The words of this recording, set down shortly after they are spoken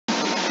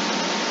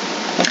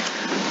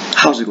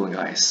How's it going,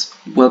 guys?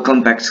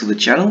 Welcome back to the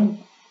channel.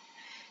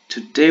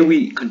 Today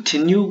we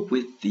continue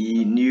with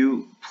the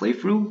new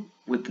playthrough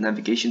with the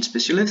navigation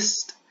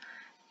specialist.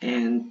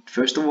 And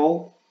first of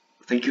all,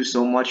 thank you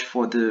so much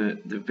for the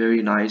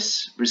very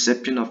nice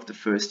reception of the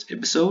first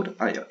episode.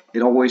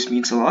 It always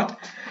means a lot.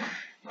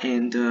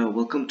 And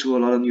welcome to a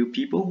lot of new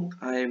people.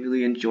 I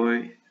really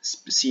enjoy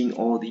seeing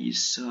all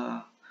these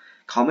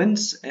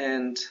comments,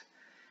 and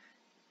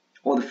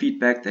all the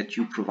feedback that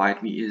you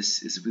provide me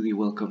is really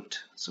welcomed.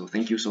 So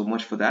thank you so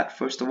much for that,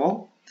 first of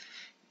all.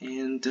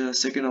 And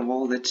second of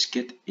all, let's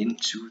get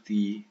into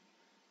the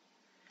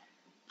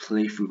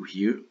playthrough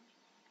here,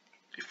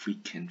 if we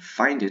can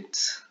find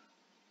it.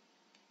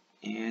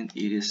 And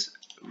it is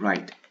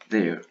right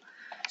there.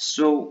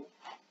 So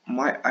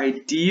my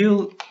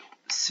ideal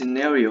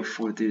scenario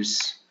for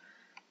this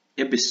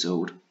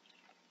episode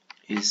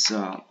is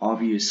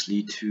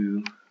obviously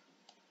to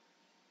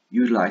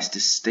utilize the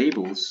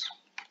stables,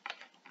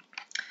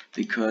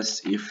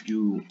 because if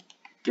you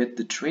get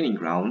the training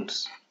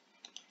grounds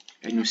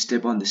and you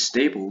step on the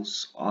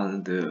stables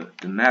on the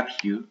map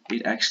here,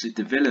 it actually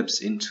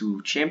develops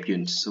into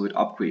champions, so it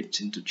upgrades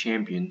into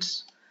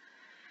champions.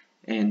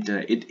 And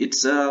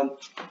it's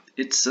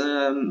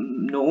a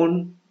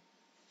known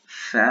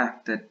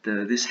fact that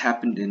this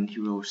happened in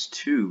Heroes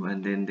 2,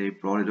 and then they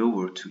brought it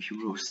over to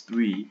Heroes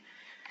 3.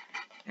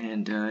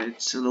 And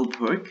it's a little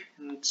perk,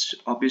 and it's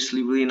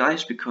obviously really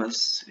nice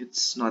because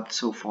it's not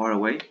so far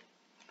away.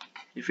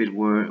 If it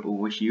were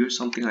over here,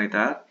 something like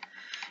that,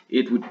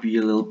 it would be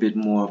a little bit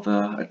more of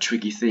a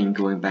tricky thing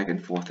going back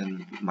and forth,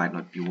 and it might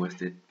not be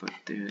worth it. But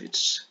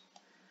it's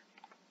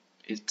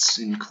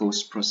in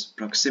close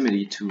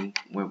proximity to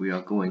where we are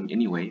going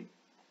anyway.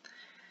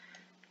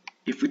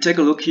 If we take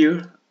a look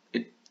here,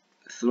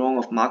 throng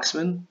of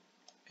marksmen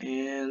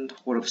and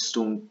horde of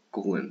stone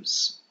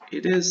golems.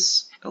 It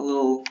is a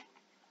little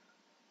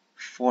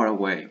far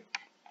away,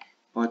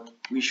 but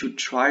we should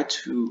try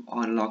to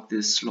unlock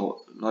this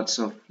lots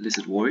of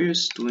lizard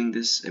warriors during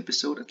this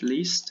episode at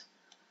least.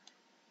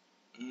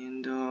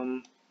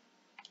 And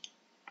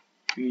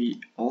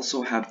we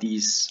also have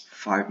these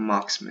 5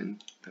 marksmen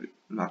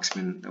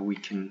that we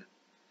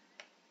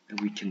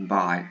can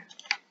buy,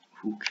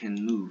 who can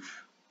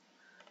move.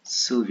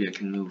 Sylvia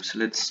can move, so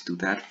let's do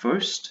that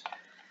first.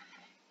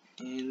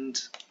 And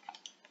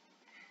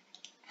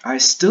I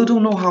still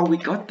don't know how we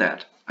got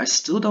that. I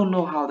still don't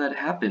know how that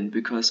happened,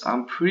 because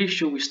I'm pretty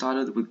sure we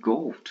started with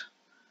gold.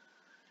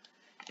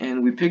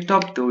 And we picked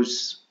up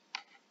those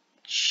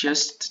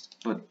chests,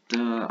 but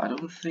I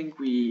don't think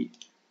we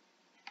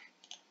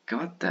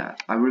got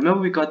that. I remember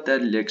we got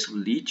that Legs of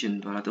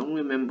Legion, but I don't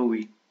remember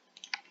we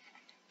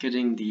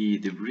getting the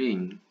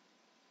ring.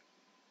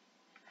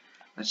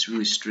 That's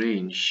really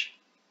strange.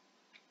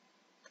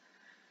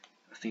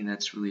 I think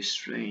that's really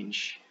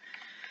strange.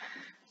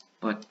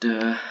 But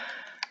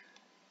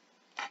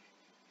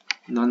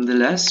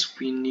nonetheless,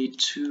 we need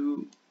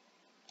to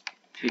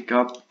pick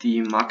up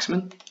the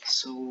marksman.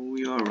 So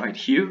we are right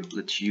here.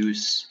 Let's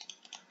use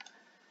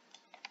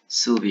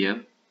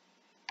Sylvia.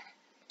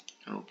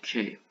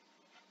 Okay.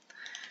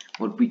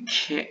 What we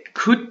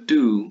could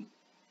do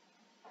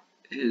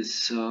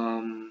is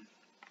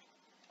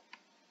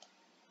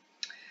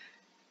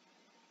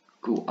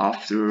go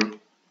after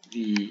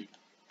the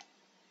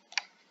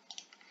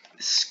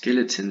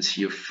skeletons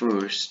here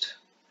first,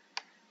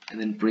 and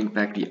then bring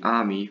back the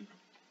army.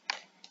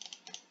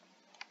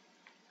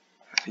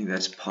 I think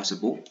that's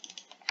possible.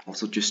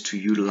 Also, just to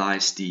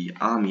utilize the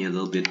army a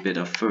little bit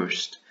better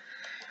first.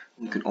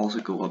 We can also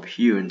go up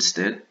here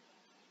instead.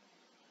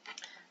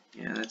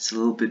 Yeah, that's a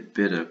little bit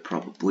better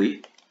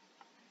probably.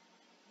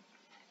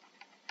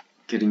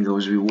 Getting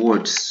those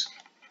rewards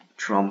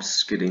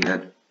trumps getting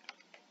that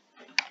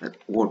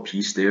war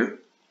piece there.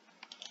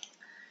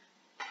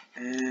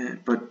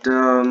 But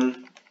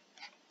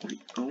we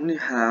only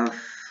have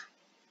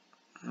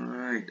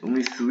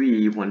only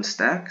 3 1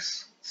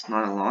 stacks. It's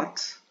not a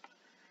lot.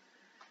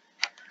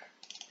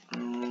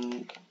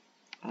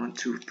 1,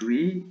 2,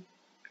 3.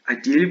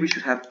 Ideally we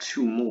should have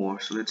 2 more,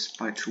 so let's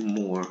buy 2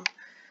 more,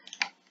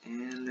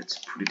 and let's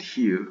put it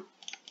here.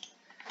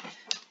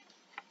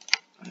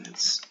 And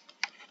it's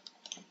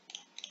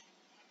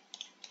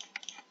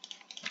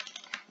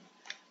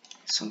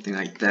something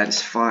like that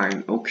is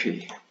fine.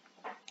 Okay.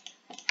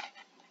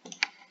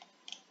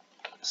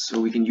 So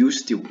we can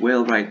use the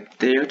well right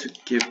there to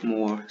give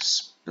more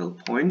spell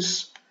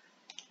points,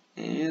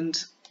 and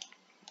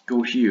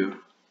go here.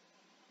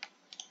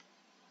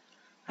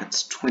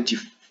 That's 20.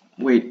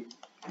 Wait,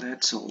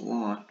 that's a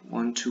lot.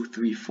 1, 2,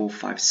 3, 4,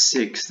 5,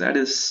 6. That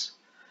is,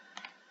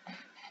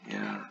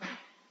 yeah,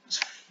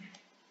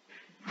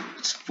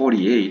 it's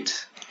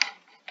 48.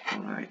 All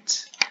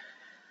right.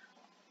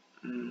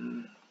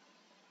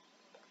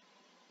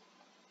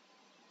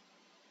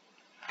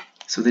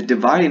 So they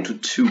divide into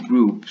 2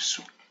 groups.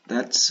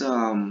 That's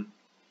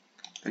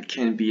that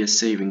can be a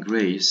saving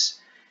grace.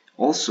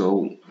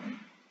 Also,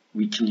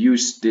 we can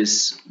use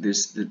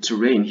the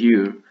terrain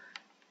here.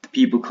 The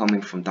people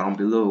coming from down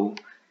below,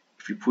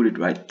 if you put it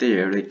right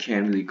there, they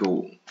can't really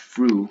go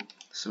through.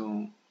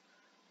 So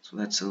so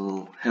that's a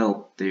little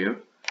help there.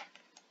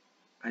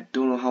 I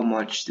don't know how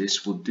much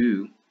this will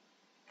do.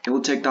 It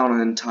will take down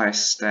an entire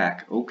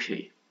stack.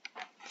 Okay,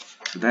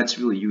 so that's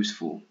really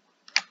useful.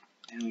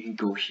 And we can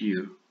go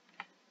here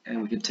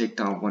and we can take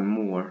down one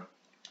more.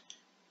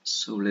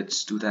 So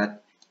let's do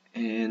that.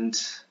 And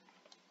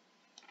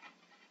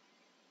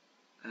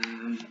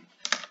I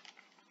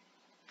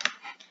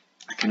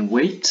can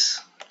wait,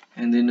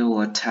 and then it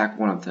will attack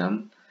one of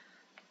them,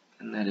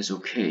 and that is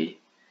okay.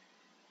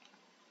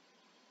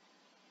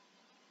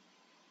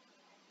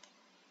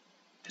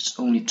 It's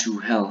only 2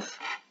 health.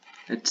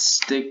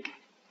 Let's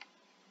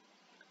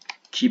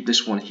keep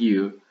this one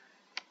here,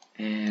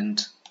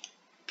 and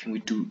can we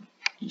do,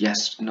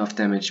 yes, enough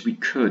damage? We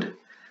could.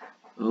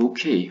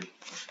 Okay.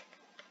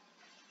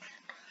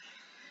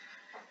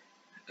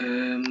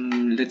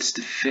 Let's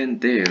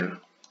defend there.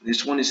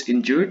 This one is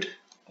injured,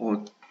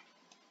 or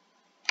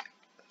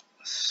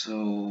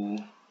so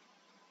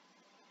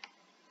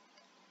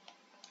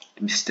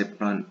let me step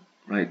run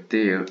right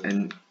there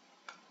and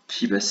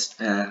keep us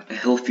a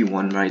healthy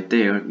one right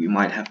there. We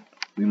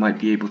might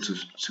be able to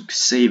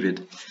save it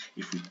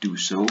if we do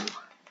so.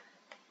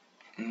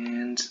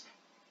 And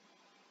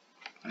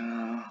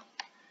I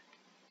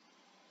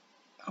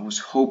was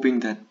hoping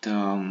that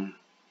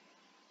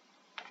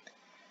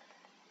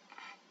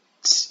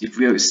if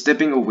we are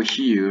stepping over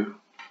here,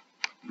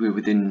 we're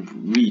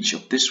within reach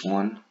of this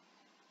one,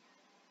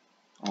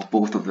 or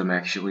both of them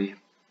actually.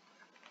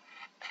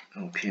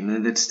 Okay, now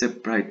let's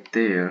step right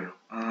there.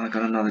 I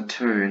got another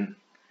turn.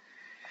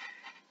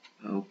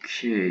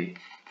 Okay,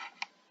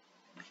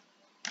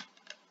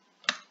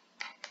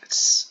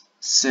 it's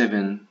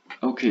 7.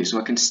 Okay, so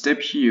I can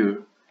step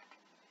here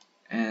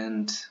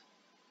and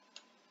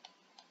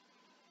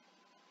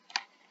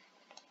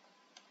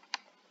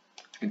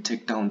I can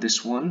take down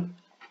this one,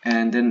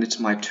 and then it's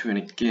my turn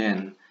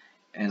again,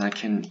 and I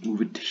can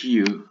move it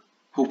here,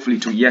 hopefully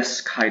to,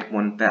 yes, kite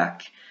one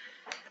back,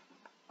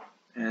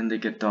 and they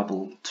get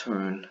double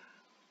turn.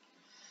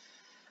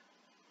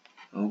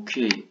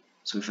 Okay,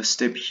 so if I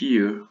step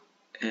here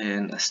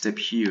and I step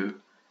here,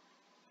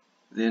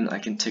 then I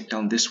can take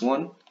down this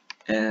one,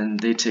 and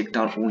they take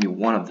down only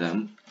one of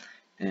them,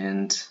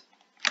 and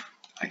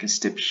I can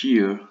step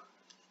here,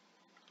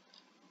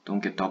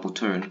 don't get double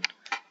turn.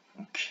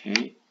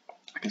 Okay,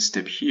 I can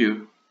step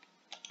here,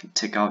 can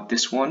take out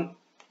this one,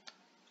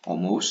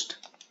 almost,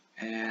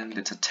 and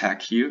let's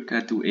attack here. Can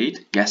I do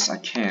 8? Yes, I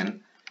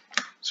can.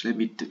 So let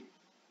me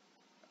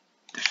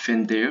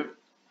defend there,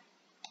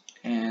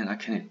 and I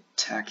can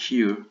attack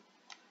here,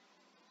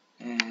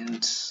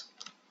 and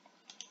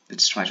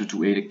let's try to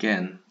do 8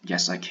 again.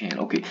 Yes, I can.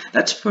 Okay,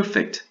 that's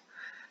perfect.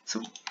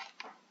 So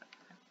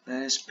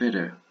that is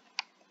better.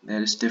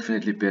 That is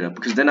definitely better,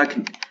 because then I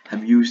can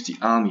have used the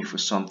army for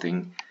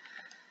something.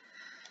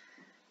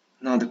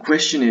 Now the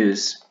question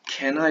is,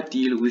 can I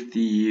deal with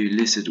the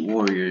lizard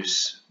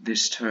warriors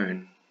this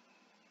turn?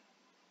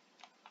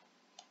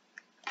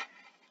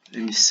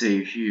 Let me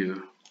save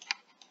here.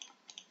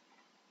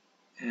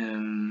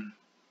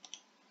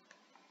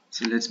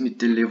 So let me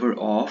deliver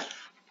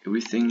off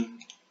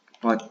everything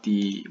but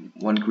the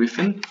one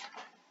griffin,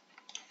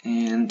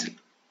 and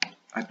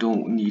I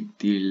don't need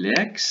the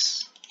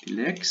legs.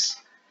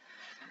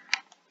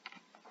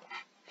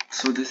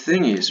 So the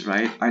thing is,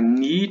 right, I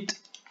need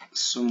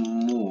some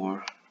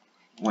more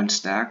 1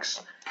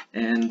 stacks,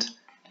 and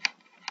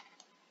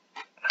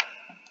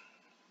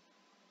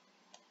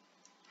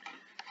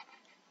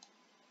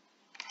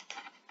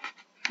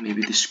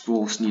maybe the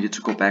scrolls needed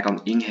to go back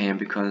on Ingham,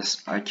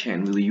 because I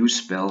can't really use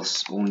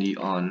spells only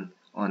on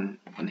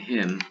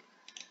him.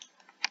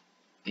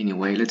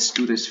 Anyway, let's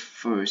do this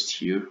first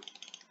here.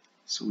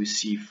 So we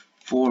see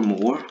 4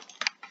 more,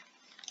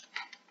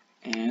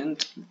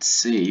 and let's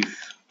save,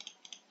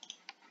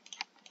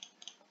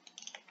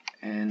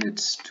 and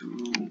it's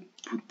to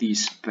put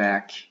these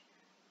back.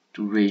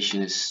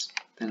 Duration is,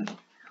 then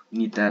we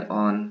need that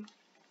on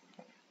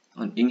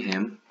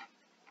Ingham.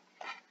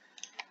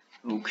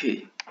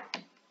 Okay,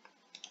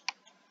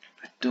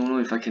 I don't know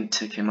if I can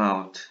take him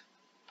out.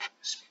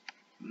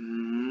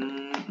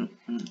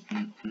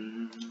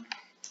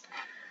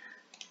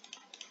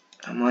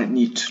 I might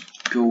need to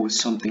go with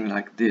something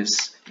like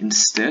this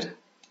instead.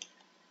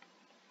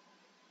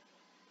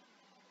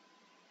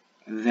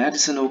 That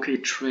is an okay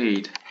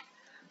trade.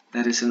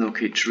 That is an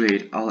okay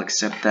trade. I'll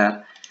accept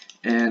that.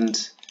 And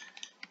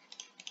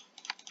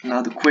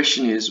now the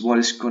question is, what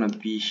is gonna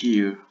be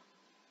here?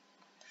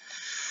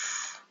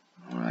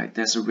 Alright,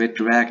 there's a red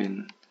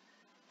dragon.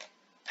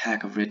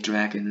 Pack of red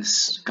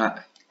dragons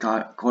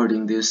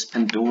guarding this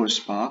Pandora's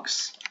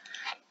box.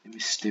 Let me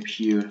step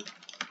here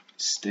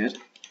instead.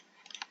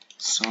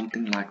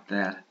 Something like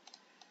that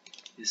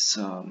is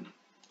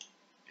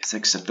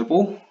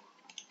acceptable.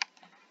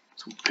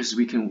 So because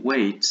we can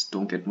wait,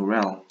 don't get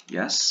morale.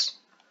 Yes.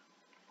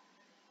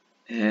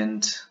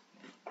 And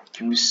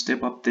can we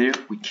step up there?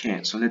 We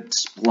can't. So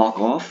let's block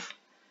off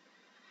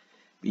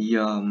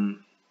the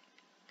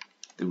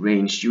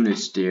ranged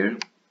units there,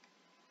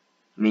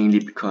 mainly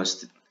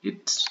because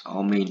it's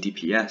our main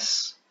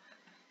DPS.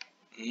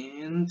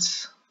 And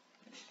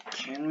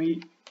can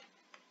we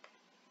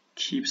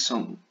keep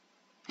some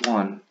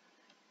one?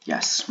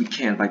 Yes, we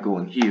can by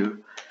going here.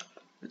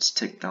 Let's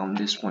take down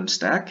this one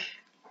stack.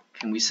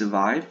 Can we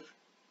survive?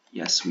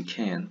 Yes, we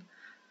can.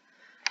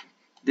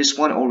 This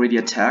one already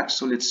attacked,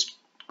 so let's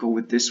go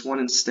with this one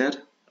instead.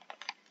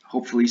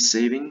 Hopefully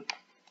saving.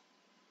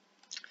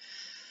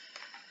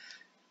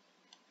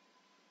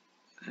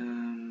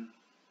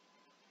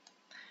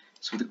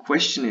 So the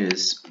question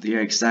is, they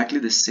are exactly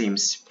the same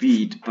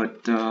speed,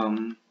 but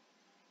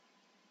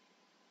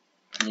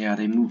yeah,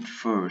 they moved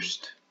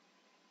first.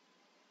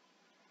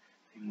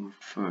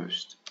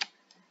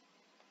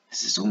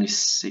 This is only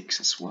 6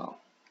 as well.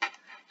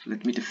 So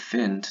let me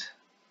defend.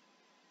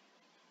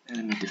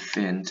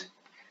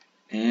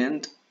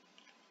 And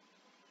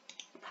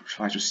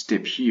try to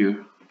step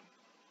here.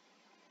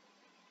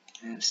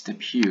 And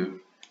step here.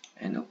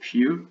 And up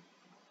here.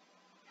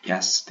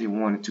 Yes, they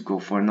wanted to go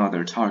for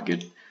another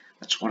target.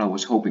 That's what I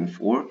was hoping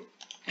for.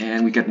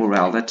 And we get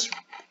morale. That's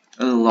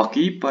a little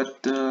lucky,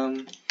 but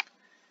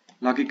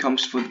lucky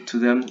comes to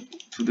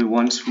the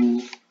ones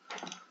who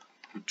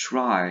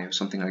try, or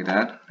something like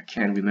that. I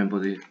can't remember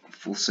the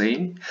full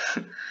saying.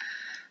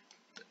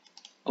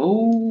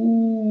 Oh,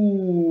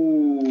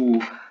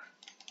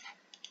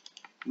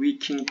 we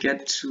can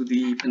get to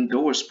the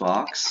Pandora's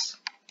box,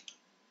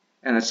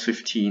 and that's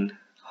 15.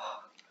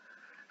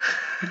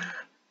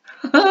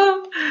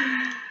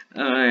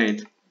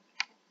 Alright.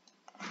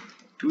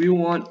 Do we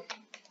want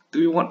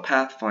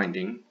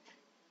pathfinding?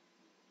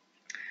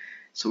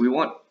 So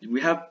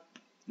we have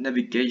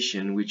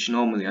navigation, which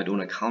normally I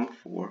don't account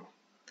for.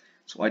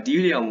 So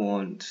ideally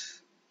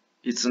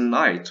it's a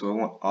knight, so I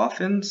want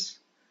offense,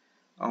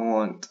 I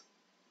want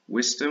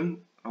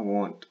wisdom, I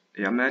want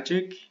air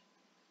magic,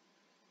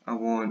 I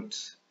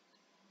want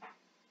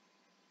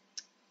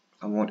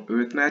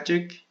earth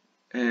magic,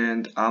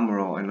 and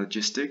armor and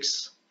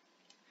logistics.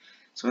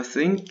 So I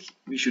think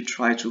we should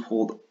try to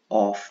hold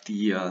off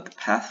the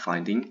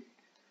pathfinding.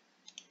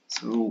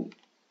 So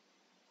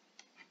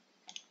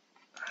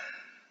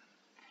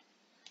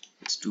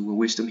let's do a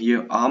wisdom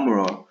here.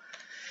 Armor.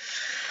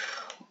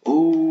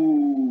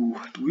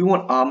 Oh, do we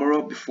want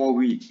armor before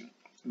we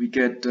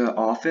get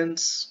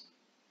offense?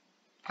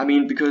 I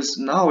mean, because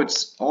now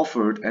it's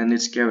offered and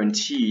it's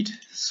guaranteed.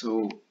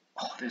 So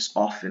there's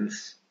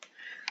offense.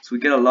 So we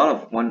get a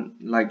lot of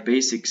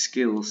basic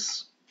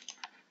skills.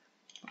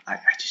 I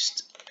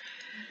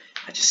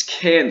just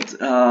can't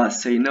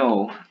say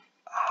no.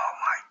 Oh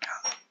my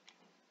god.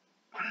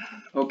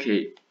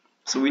 Okay,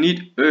 so we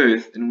need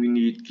earth and we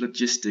need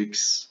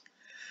logistics.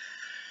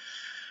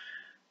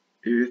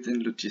 Earth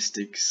and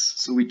logistics.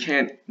 So we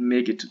can't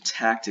make it to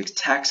tactics.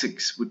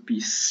 Tactics would be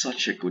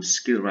such a good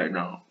skill right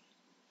now.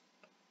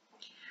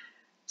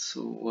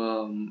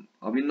 So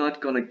are we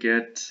not gonna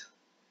get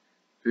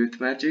earth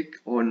magic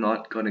or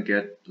not gonna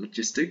get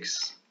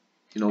logistics?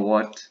 You know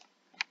what?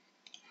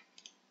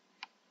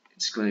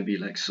 It's gonna be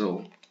like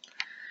so.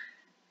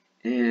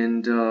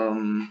 And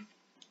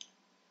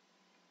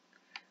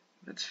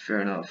that's fair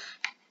enough.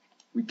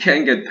 We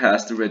can get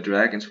past the red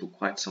dragons for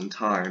quite some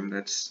time.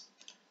 That's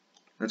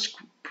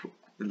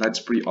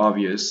pretty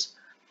obvious.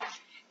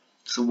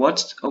 So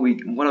what are we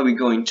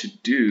going to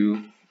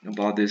do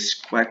about this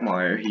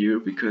quagmire here?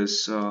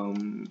 Because I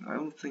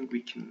don't think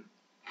we can.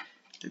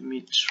 Let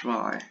me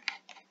try.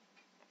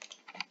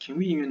 Can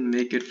we even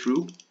make it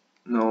through?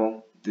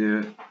 No,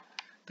 the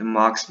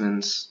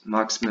marksmen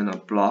are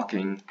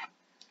blocking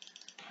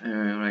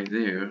right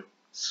there.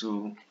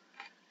 So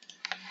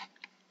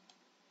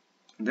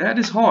that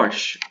is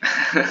harsh.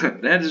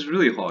 That is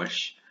really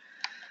harsh.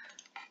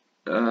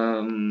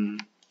 Can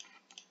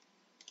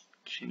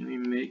we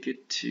make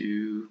it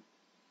to?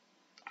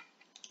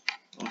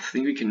 I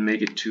think we can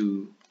make it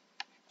to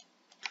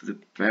the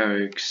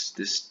barracks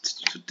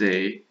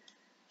today,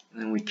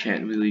 and then we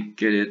can't really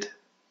get it.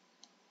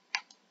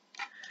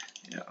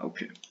 Yeah,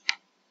 okay.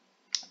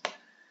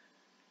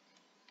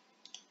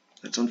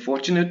 That's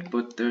unfortunate,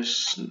 but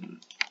there's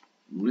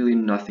really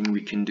nothing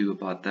we can do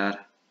about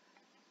that.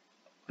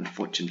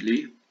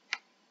 Unfortunately,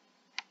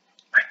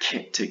 I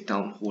can't take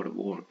down horde of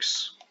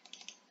orcs,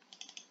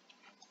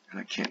 and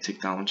I can't take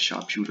down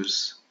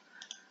sharpshooters.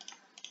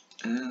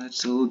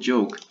 That's a little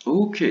joke.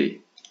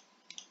 Okay.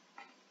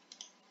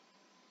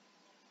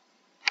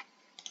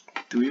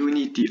 Do we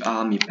need the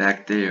army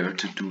back there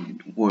to do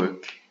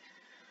work?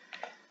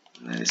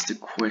 That is the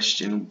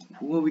question.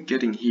 Who are we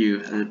getting here?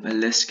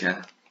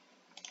 Aleska.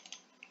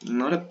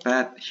 Not a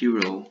bad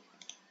hero.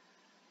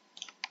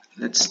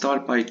 Let's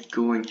start by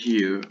going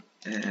here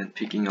and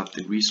picking up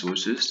the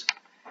resources.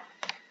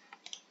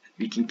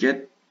 We can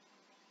get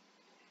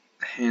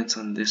hands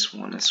on this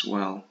one as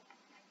well.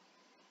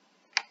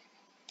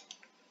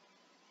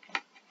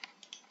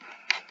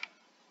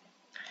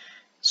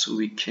 So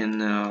we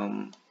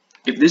can,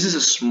 if this is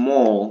a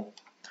small,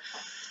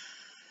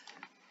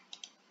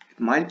 it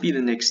might be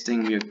the next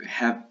thing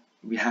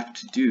we have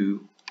to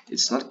do.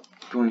 It's not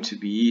going to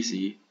be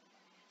easy.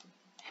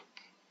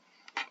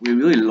 We're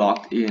really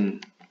locked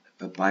in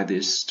by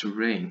this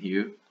terrain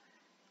here.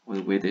 or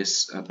the way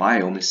this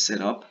biome is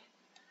set up.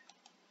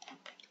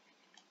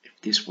 If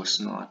this was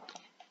not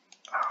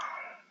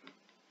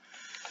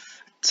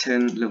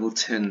 10, level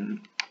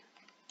 10,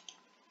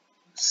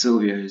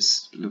 Sylvia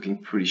is looking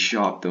pretty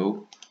sharp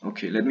though.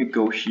 Okay, let me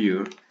go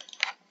here.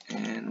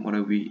 And what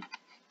are we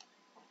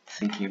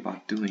thinking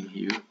about doing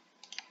here?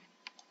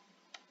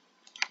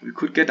 We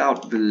could get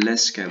out the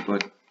Leska,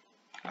 but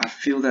I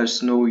feel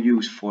there's no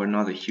use for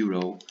another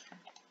hero.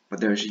 But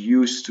there's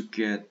use to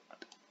get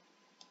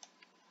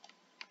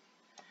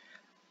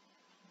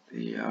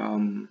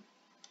the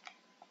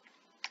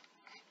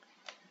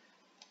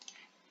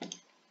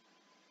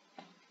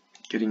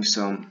getting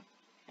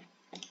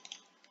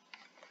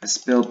a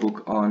spell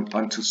book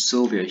onto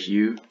Sylvia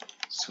here.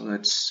 So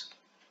let's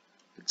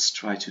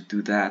try to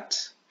do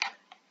that.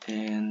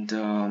 And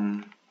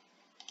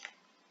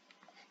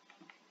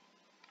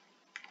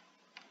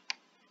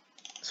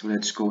so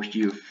let's go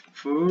here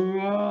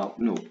for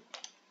no,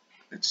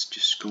 let's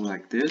just go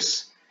like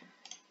this,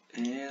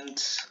 and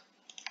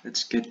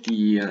let's get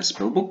the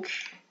spellbook.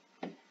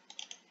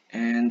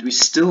 And we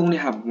still only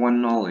have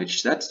 1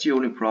 knowledge. That's the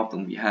only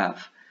problem we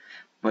have.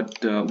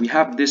 But we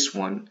have this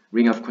one,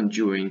 Ring of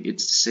Conjuring.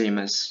 It's the same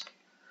as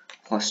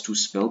 +2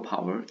 spell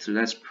power, so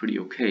that's pretty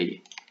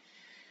okay.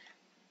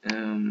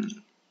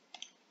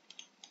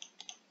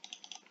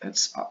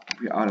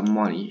 We're out of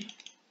money.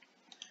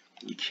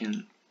 We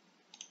can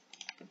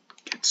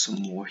get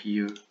some more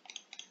here.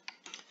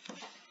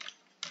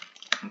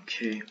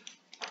 Okay,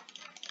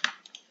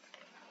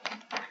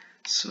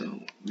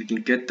 so we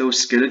can get those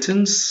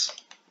skeletons,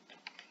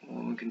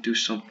 or we can do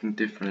something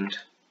different.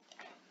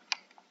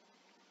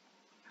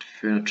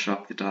 Inferno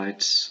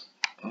troglodytes.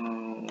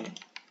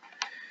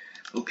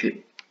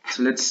 Okay,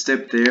 so let's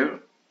step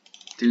there,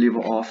 deliver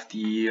off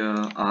the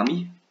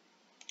army,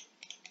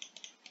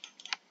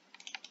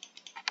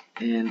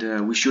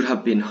 and we should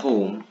have been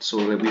home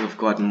so that we have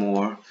got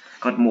more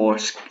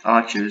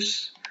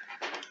archers.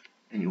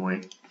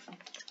 Anyway,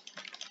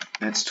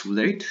 that's too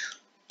late.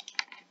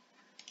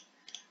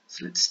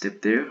 So let's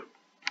step there,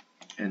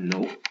 and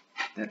no,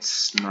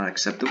 that's not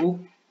acceptable.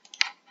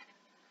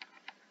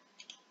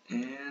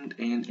 And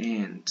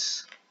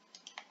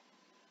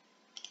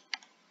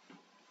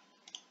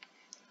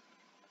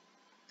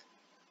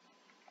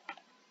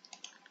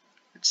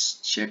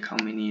let's check how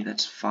many.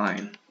 That's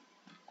fine.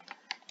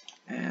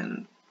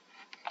 And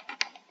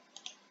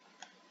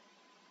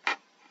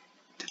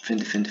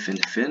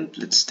defend.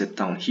 Let's step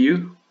down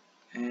here.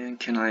 And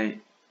can I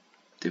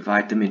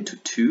divide them into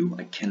 2?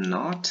 I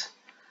cannot.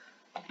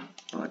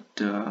 But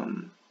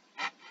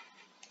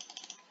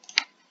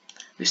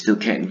they still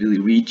can't really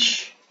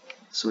reach.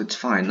 So it's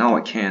fine. Now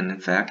I can, in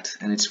fact,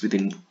 and it's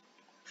within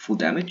full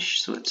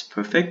damage, so it's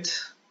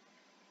perfect.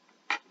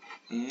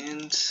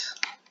 And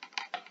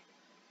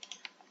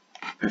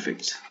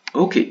perfect.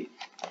 Okay,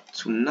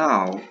 so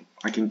now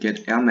I can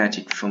get air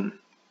magic from.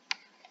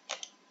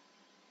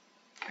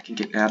 I can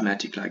get air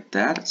magic like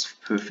that. It's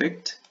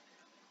perfect.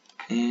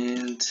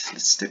 And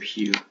let's step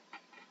here,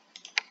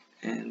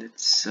 and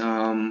let's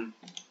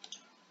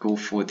go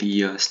for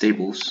the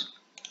stables.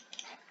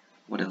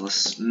 What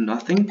else?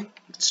 Nothing.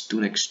 Let's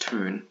do next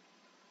turn.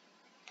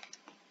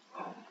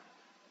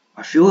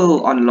 I feel a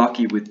little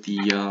unlucky with the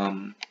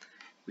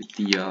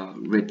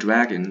red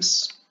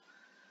dragons.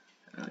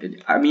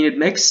 I mean, it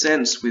makes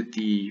sense with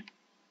the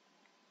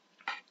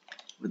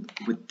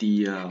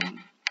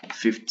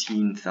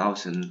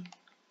 15,000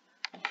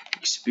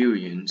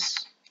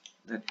 experience.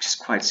 That's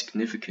quite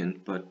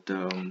significant, but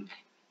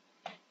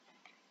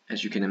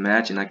as you can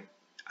imagine,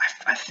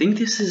 I think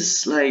this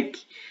is like,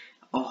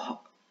 oh,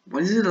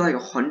 what is it, like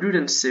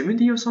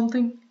 170 or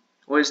something?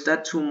 Or is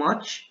that too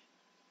much?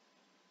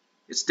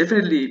 It's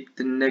definitely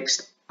the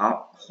next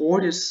up.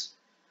 Horde is,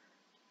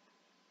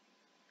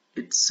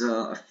 it's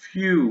a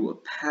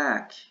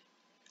pack,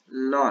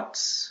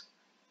 lots,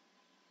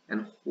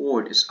 and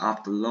Horde is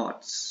after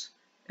lots,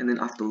 and then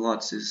after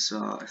lots is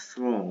a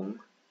throng.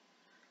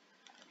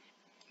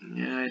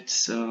 Yeah,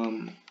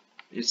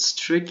 it's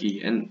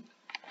tricky, and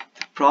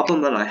the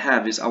problem that I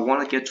have is I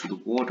want to get to the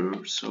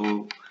water,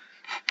 so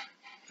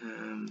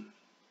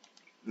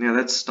yeah,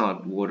 that's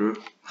not water.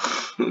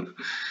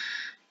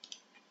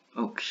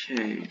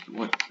 Okay,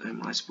 what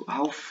am I supposed?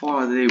 How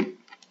far are they,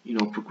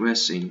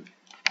 progressing?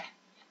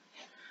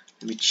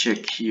 Let me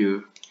check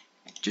here,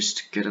 just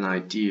to get an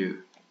idea.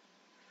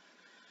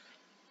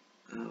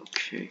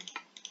 Okay,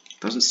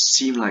 doesn't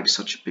seem like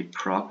such a big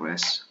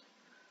progress,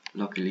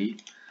 luckily,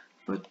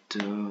 but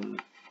let me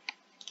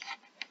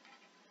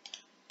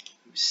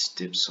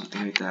step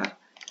something like that,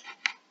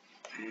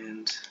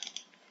 and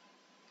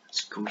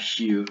let's go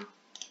here,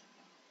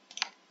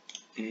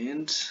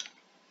 and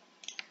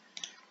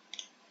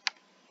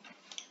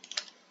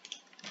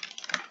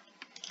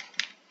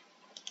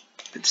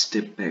let's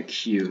step back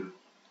here.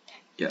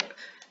 Yeah,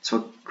 so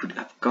I could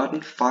have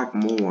gotten 5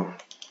 more.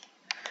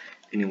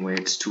 Anyway,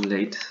 it's too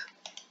late.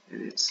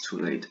 It's too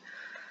late.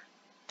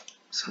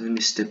 So let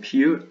me step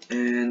here,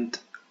 and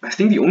I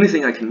think the only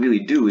thing I can really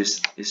do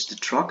is the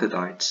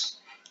troglodytes.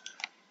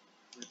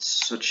 It's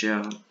such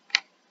a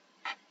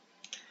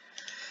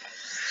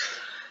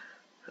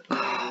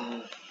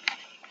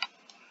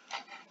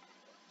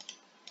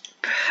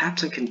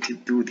perhaps I can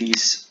do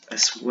these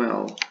as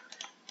well.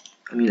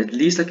 I mean, at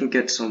least I can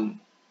get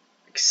some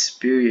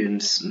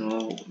experience.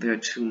 No, there are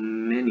too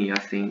many, I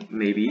think.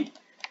 Maybe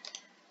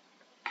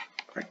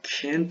I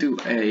can do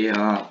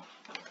a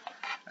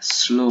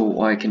slow,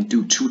 or I can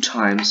do 2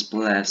 times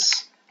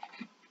blast.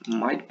 It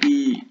might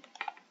be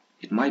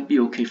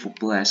okay for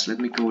blast. Let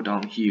me go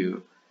down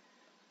here.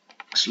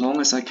 As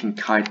long as I can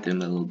kite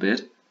them a little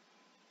bit,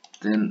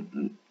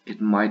 then it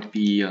might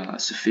be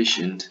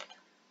sufficient.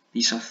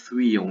 These are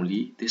 3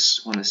 only.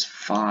 This one is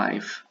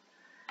 5.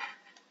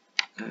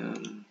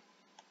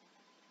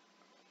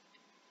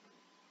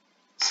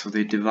 So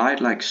they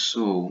divide like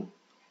so.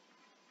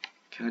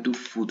 Can I do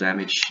full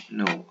damage?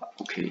 No.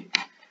 Okay.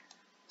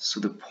 So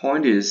the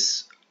point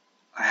is,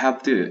 I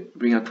have the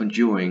Ring of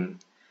Conjuring,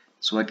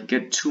 so I can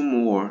get 2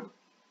 more.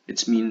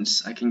 It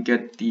means I can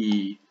get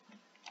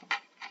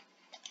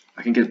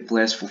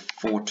blessed for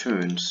 4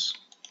 turns.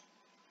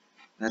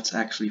 That's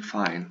actually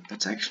fine.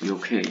 That's actually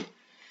okay.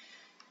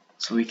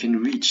 So we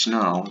can reach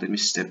now. Let me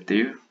step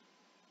there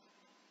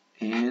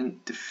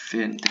and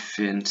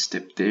defend,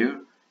 step there,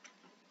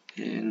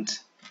 and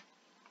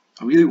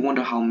I really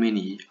wonder how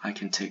many I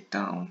can take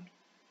down.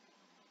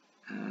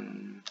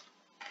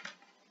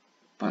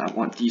 But I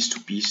want these to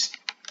be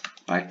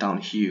right down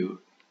here.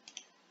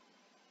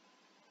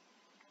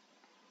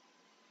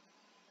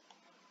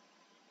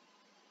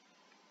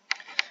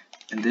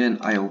 And then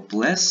I'll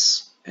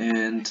bless,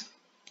 and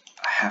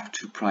I have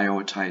to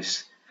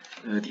prioritize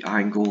the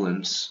iron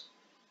golems.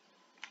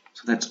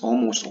 So that's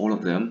almost all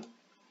of them.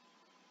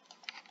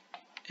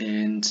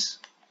 And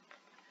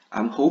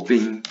I'm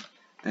hoping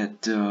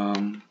that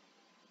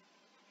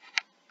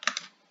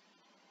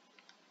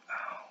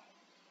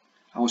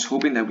I was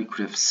hoping that we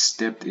could have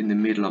stepped in the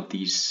middle of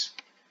these.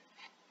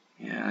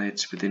 Yeah,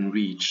 it's within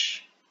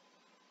reach.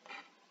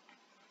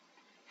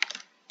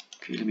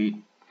 Okay, let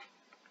me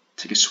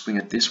take a swing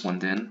at this one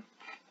then,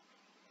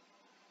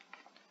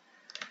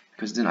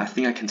 because then I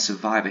think I can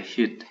survive a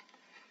hit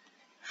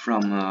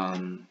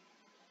from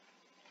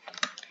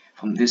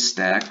this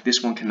stack.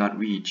 This one cannot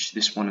reach.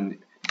 This one,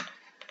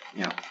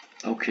 yeah.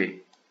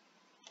 Okay.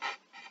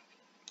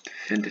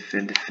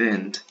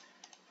 Defend,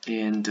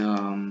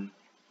 and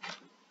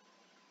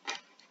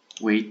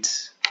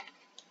wait.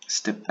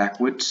 Step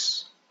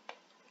backwards.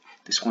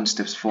 This one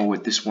steps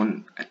forward. This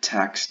one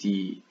attacks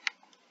the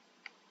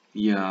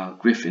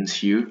griffins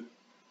here.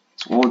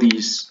 So all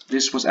these,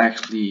 this was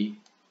actually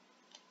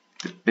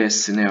the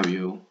best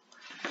scenario.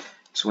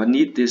 So I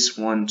need this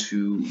one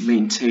to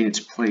maintain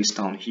its place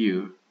down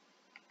here,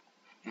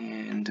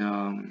 and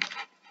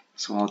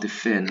so I'll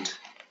defend,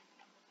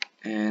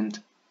 and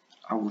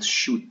I will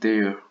shoot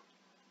there.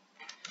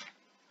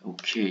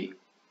 Okay.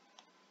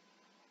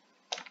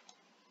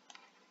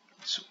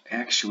 So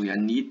actually I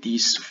need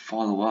these to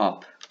follow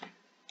up.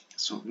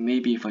 So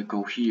maybe if I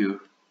go here,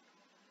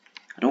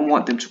 I don't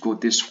want them to go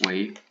this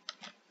way,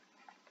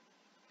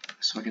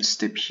 so I can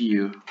step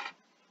here,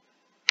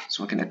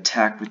 so I can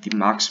attack with the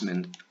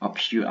marksmen up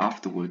here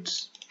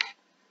afterwards,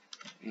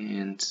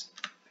 and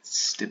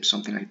step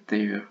something like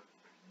there,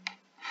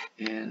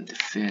 and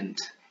defend.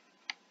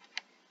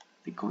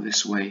 They go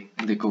this way,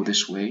 and they go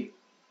this way.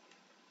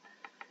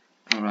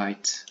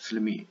 Alright, so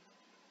let me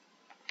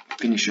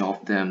finish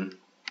off them.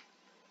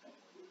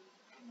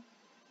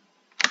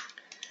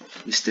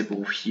 Let me step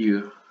over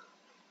here,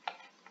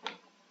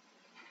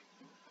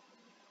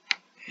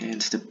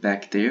 and step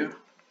back there,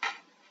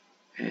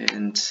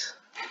 and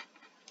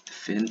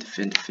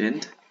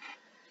defend,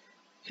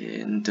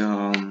 and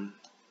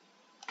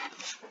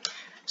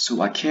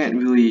so I can't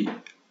really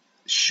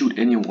shoot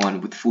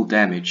anyone with full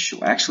damage, so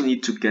I actually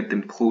need to get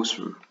them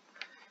closer,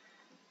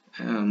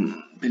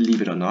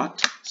 believe it or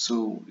not.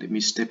 So let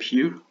me step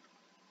here,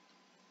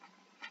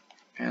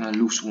 and I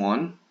lose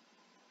one.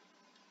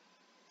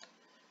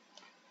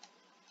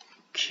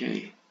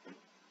 Okay,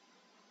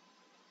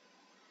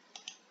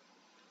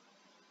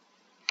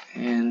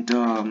 and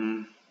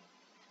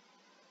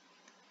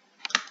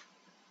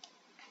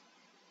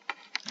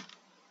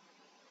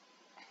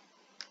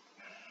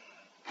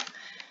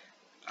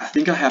I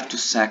think I have to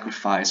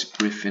sacrifice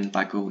Griffin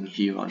by going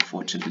here,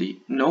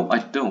 unfortunately. No, I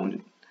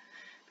don't,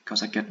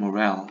 because I get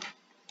morale.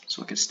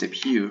 So I can step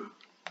here,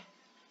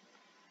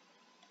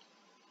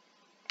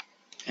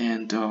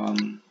 and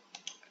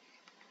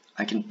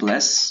I can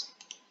bless,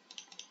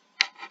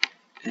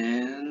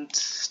 and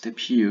step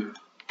here.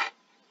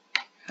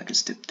 I can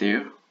step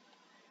there,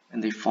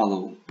 and they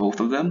follow both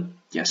of them.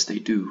 Yes, they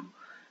do.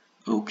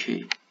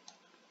 Okay,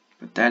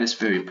 but that is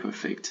very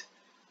perfect.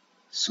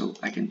 So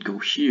I can go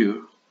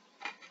here,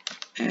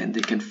 and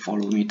they can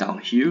follow me down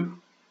here,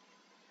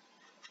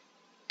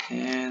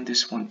 and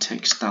this one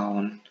takes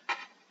down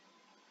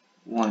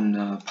one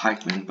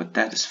pikeman, but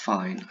that is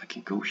fine. I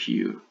can go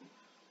here,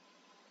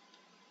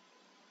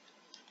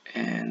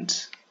 and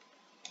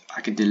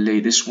I can delay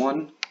this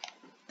one,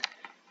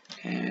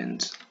 and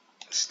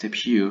step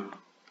here,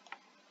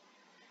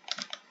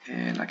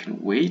 and I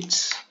can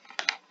wait,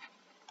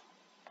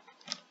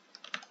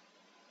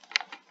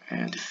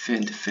 and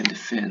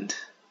defend.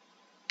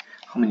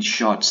 How many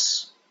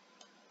shots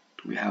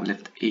do we have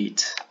left?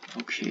 8.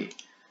 Okay,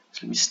 so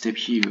let me step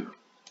here.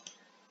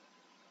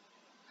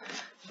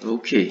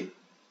 Okay,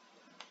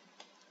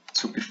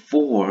 so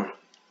before,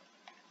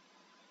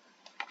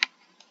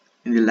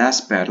 in the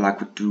last battle I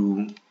could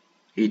do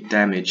 8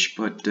 damage,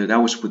 but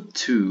that was with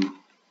 2.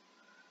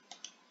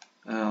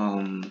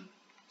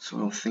 So I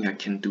don't think I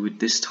can do it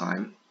this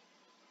time.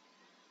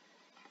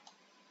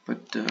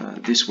 But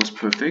this was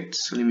perfect,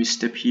 so let me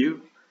step here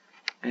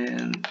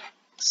and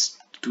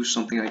do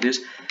something like this.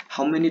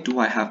 How many do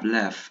I have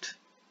left?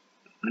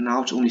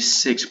 Now it's only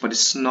 6, but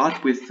it's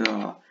not with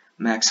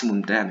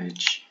maximum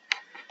damage.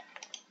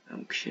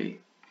 Okay.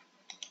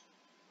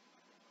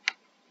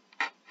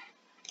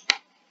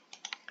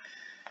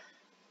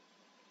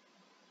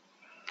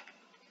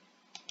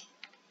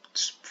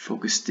 Let's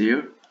focus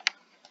there.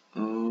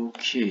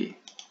 Okay.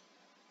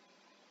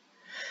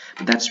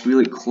 But that's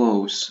really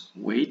close.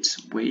 Wait.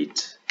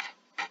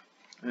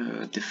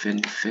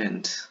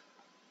 Defend.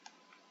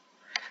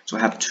 So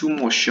I have 2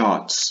 more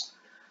shots.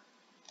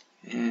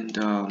 And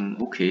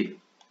okay.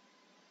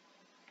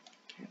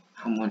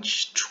 How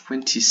much?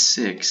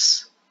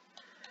 26.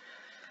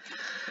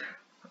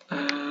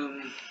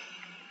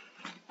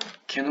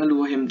 Can I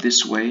lure him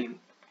this way?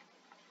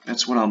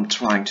 That's what I'm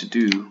trying to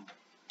do.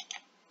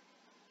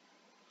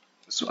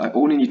 So I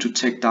only need to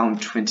take down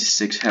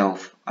 26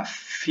 health. I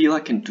feel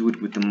I can do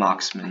it with the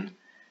marksman.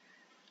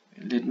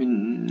 Let me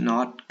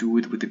not do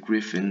it with the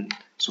griffin,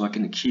 so I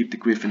can keep the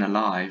griffin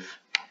alive.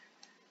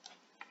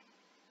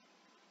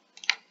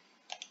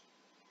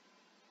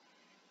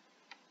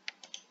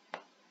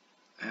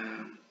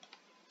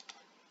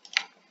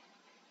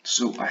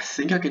 So I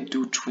think I can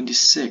do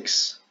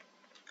 26.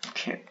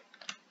 Okay.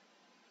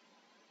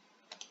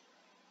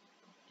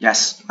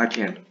 Yes, I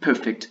can.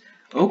 Perfect.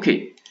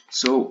 Okay,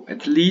 so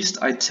at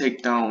least I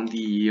take down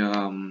the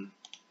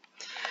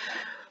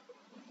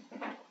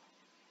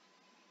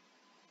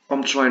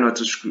I'm trying not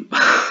to screw.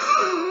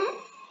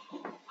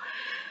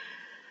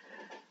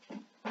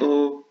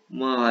 Oh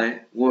my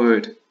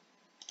word.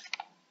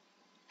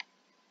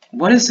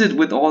 What is it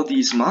with all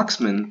these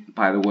marksmen,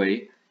 by the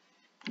way?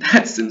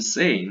 That's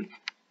insane.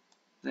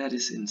 That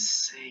is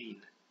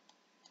insane.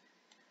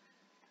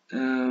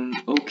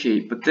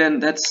 Okay, but then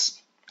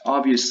that's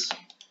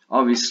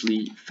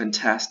obviously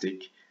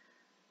fantastic.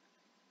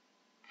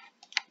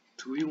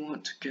 Do we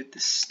want to get the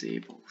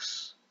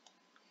stables?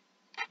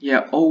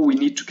 Yeah, oh, we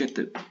need to get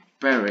the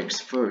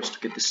barracks first to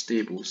get the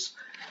stables.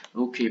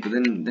 Okay, but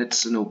then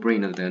that's a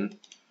no-brainer then.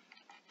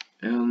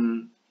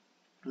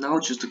 Now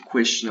it's just a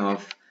question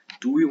of,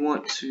 do we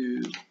want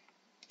to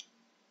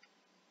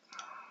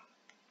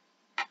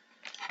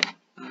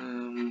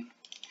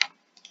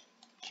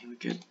can we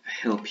get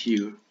help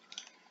here?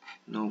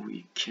 No,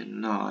 we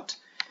cannot.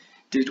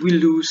 Did we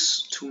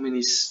lose too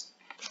many?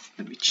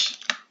 Let me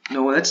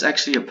no, that's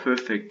actually a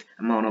perfect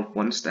amount of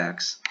 1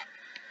 stacks.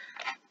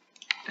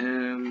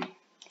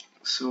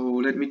 So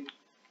let me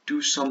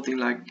do something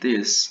like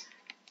this,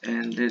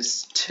 and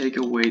let's take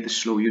away the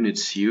slow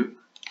units here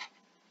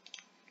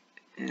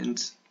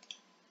and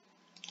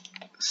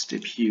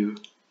step here.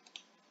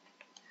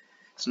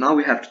 So now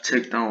we have to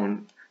take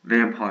down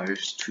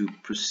vampires to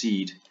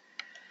proceed.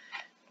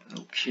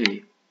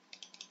 Okay,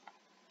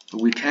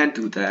 but we can't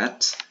do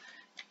that.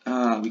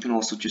 We can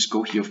also just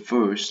go here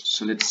first.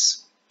 So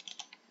let's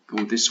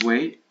go this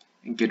way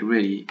and get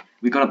ready.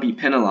 We're gonna be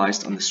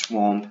penalized on the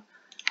swamp,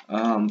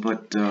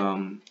 but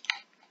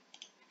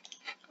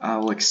I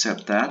will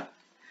accept that.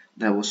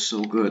 That was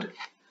so good.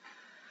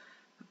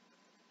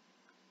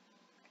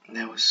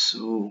 That was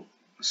so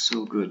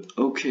good.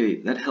 Okay,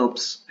 that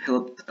helped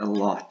a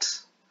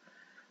lot.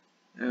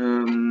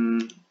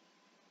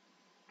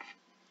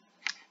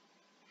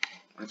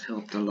 That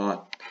helped a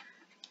lot.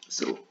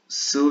 So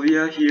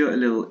Sylvia here a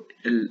level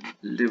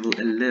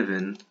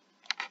 11,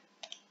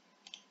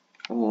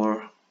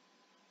 or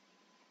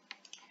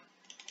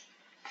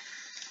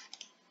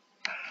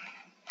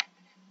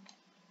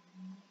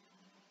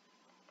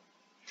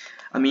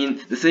I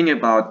mean, the thing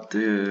about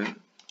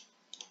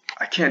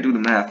I can't do the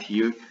math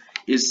here.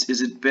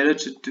 Is it better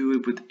to do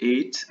it with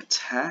 8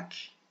 attack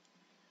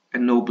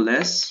and no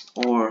bless,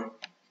 or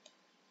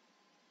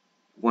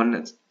 1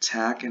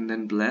 attack and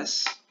then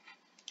bless?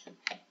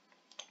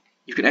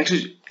 You can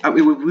actually,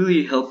 it would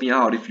really help me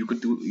out if you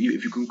could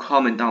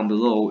comment down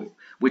below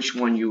which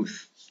one you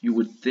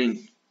would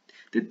think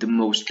did the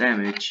most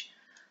damage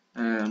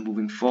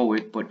moving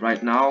forward. But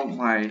right now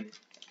my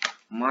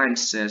mind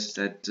says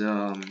that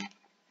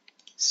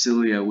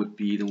Sylvia would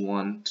be the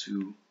one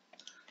to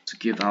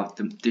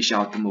dish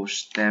out the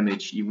most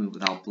damage even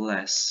without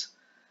bless.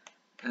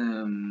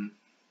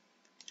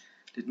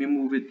 Let me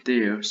move it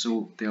there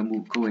so they are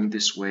going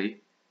this way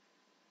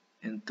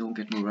and don't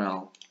get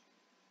morale.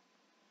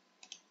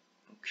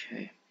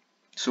 Okay,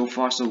 so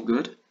far so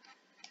good.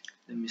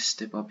 Let me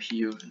step up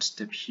here and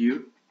step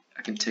here.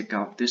 I can take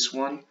out this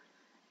one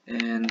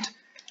and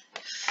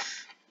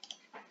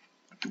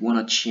want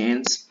a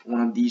chance one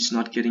of these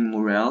not getting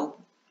morale.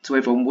 So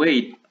if I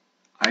wait,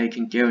 I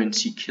can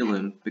guarantee kill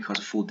him because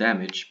of full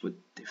damage, but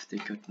if they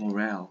got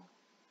morale,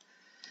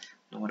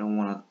 no, I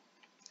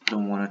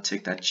don't wanna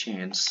take that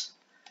chance.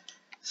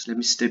 So let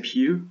me step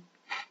here,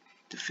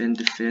 defend.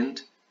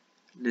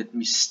 Let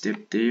me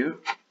step there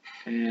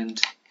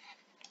and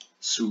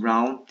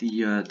surround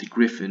the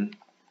griffin.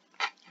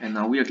 And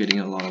now we are getting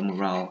a lot of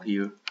morale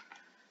here.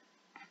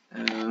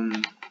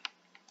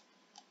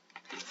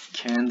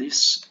 Can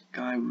this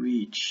guy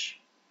reach?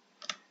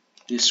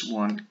 This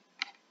one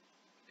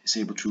is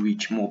able to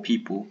reach more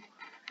people.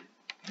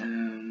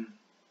 So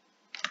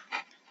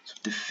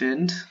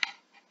defend.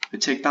 We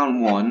take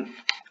down 1.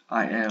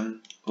 I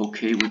am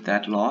okay with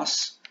that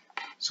loss.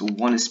 So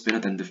 1 is better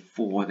than the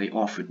 4 they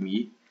offered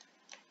me.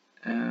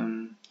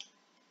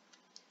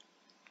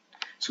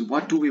 So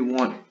what do we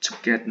want to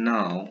get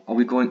now? Are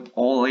we going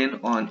all in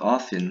on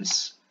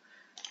offense?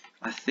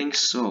 I think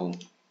so,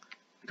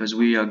 because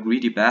we are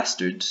greedy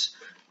bastards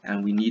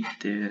and we need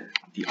the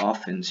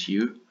offense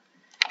here.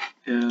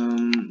 Let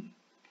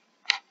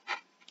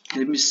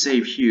me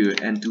save here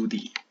and do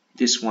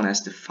this one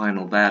as the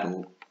final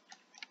battle.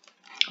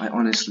 I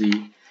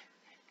honestly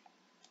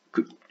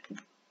could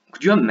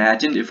you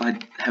imagine if I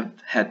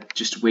had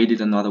just waited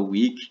another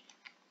week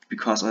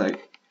because I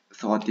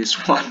thought this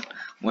one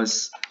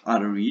was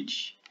out of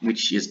reach,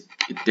 which it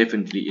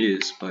definitely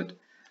is, but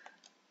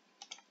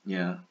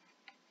yeah.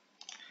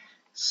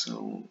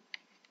 So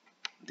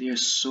there are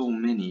so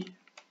many.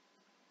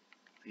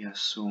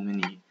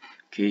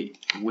 Okay,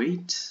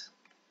 wait,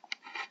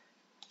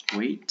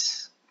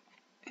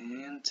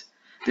 and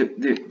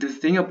the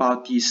thing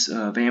about these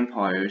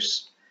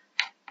vampires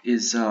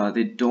is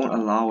they don't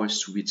allow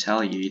us to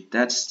retaliate.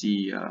 That's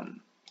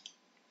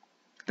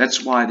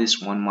why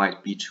this one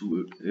might be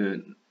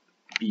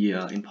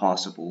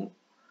impossible.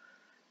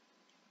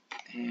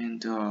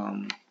 And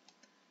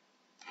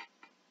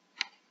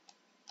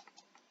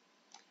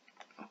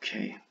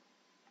okay,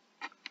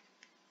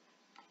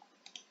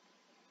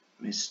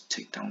 let's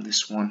take down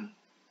this one.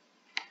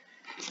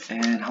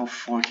 And how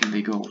far can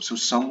they go? So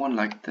something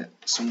like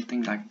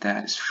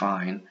that is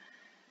fine.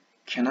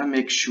 Can I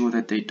make sure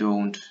that they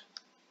don't?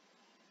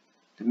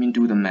 Let me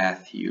do the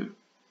math here.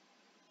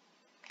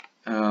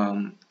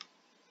 So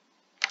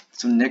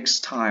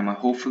next time I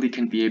hopefully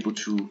can be able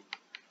to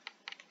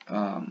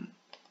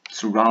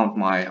surround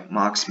my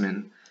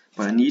marksmen,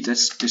 but I need a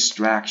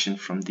distraction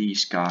from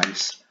these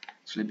guys.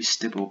 So let me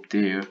step up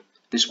there.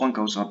 This one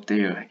goes up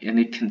there and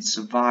it can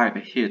survive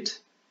a hit.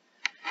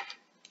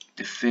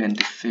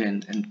 Defend,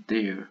 and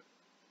there.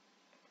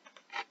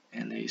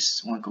 And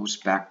this one goes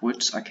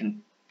backwards. I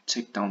can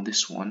take down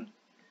this one.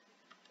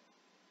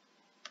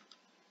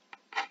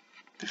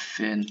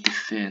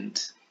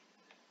 Defend.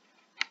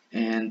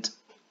 And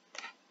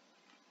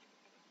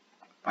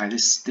by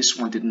this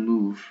one didn't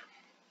move.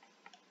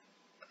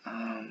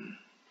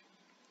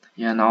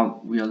 Yeah,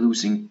 now we are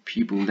losing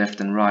people left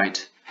and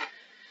right.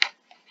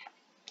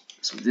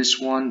 So this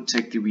one,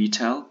 take the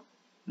retail.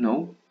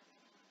 No.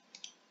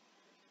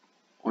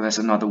 Oh, that's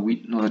another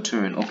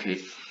turn.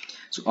 Okay,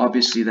 so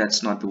obviously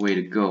that's not the way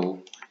to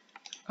go.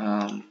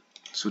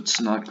 So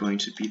it's not going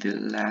to be the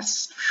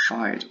last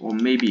fight, or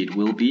maybe it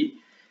will be.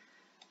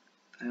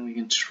 And we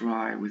can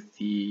try with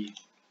the.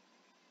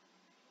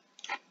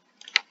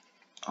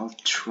 I'll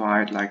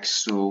try it like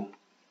so.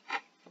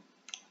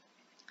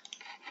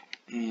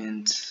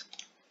 And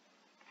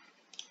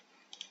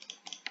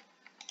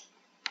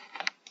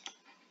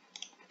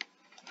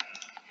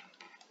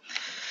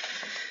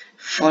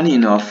funny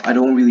enough, I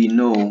don't really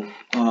know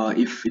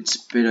if it's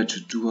better to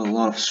do a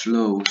lot of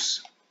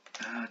slows.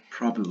 It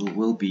probably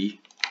will be,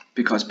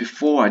 because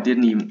before I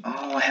didn't even.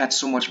 Oh, I had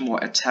so much more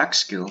attack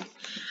skill.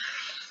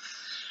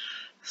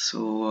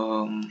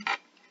 So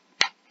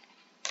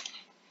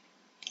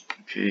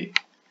okay,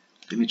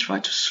 let me try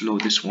to slow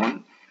this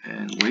one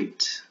and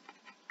wait.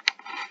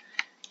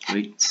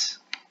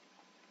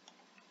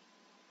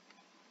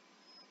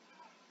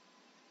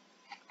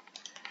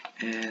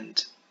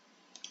 And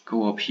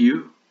go up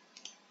here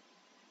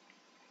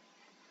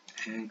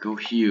and go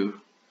here,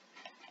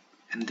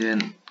 and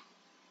then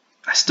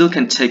I still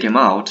can take him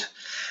out.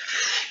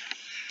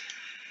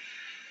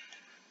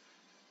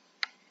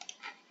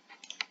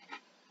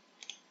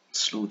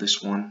 Slow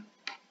this one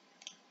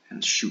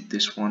and shoot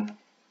this one,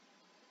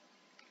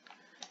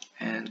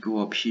 and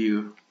go up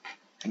here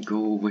and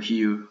go over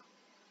here.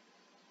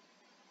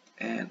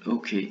 And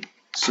okay,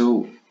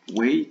 so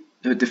wait,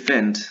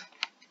 defend,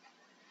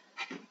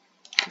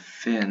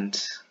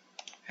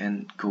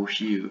 and go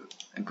here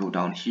and go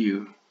down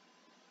here.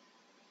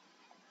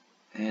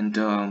 And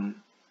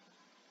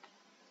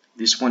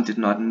this one did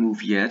not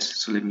move yet,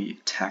 so let me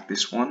attack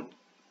this one.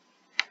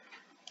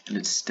 And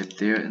let's step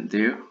there and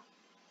there.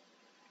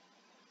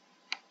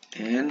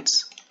 And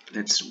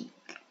let's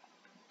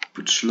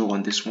put slow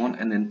on this one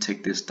and then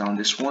take this down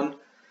this one.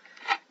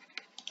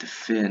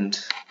 Defend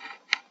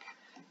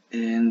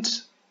and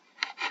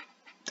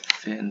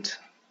defend.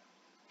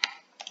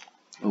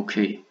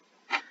 Okay,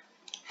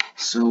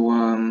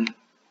 so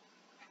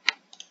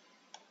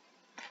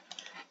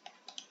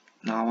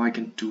Now I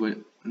can do a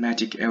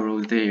magic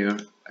arrow there.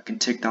 I can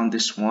take down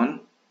this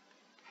one.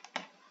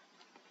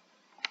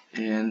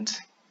 And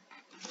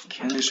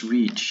can this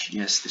reach?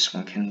 Yes, this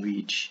one can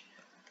reach.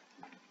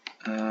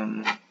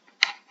 I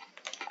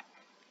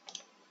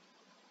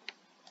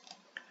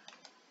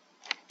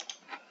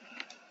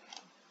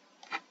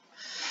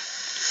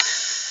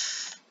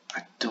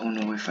don't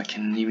know if I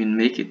can even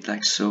make it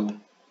like so.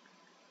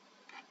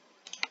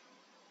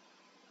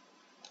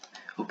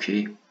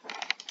 Okay,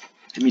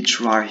 let me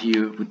try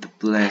here with the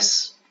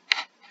bless,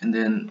 and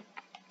then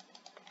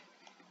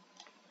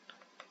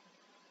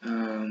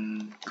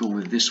go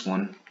with this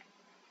one.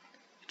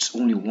 It's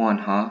only one,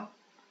 huh?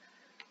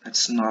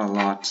 That's not a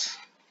lot.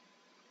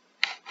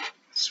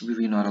 It's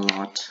really not a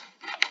lot.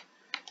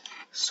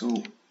 So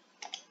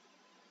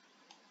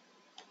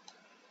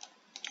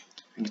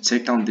I can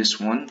take down this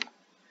one,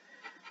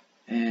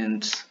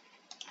 and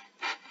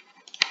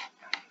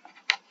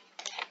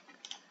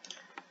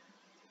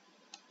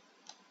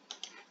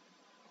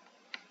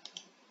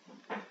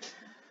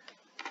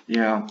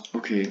yeah,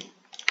 okay.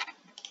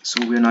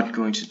 So we're not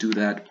going to do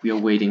that. We are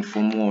waiting for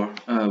more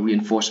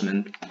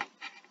reinforcement.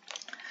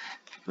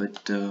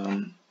 But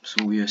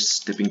so we are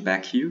stepping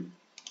back here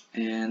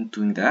and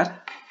doing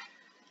that.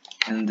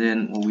 And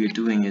then what we are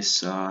doing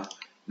is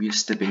we are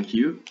stepping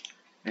here,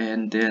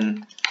 and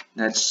then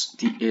that's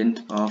the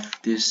end of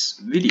this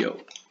video.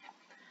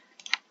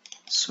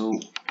 So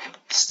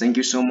thank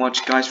you so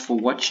much guys for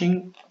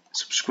watching.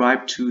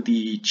 Subscribe to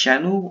the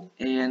channel,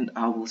 and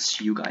I will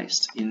see you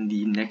guys in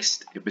the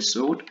next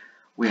episode,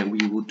 where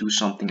we will do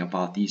something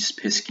about these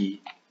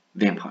pesky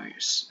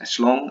vampires. As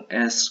long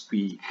as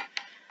we,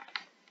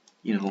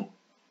 you know,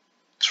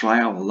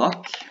 try our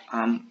luck,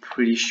 I'm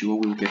pretty sure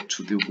we'll get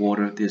to the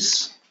water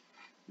this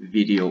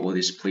video or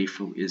this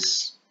playthrough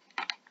is,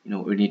 you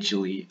know,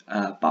 initially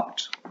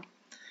about.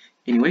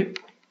 Anyway,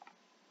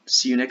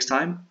 see you next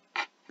time.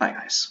 Bye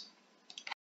guys.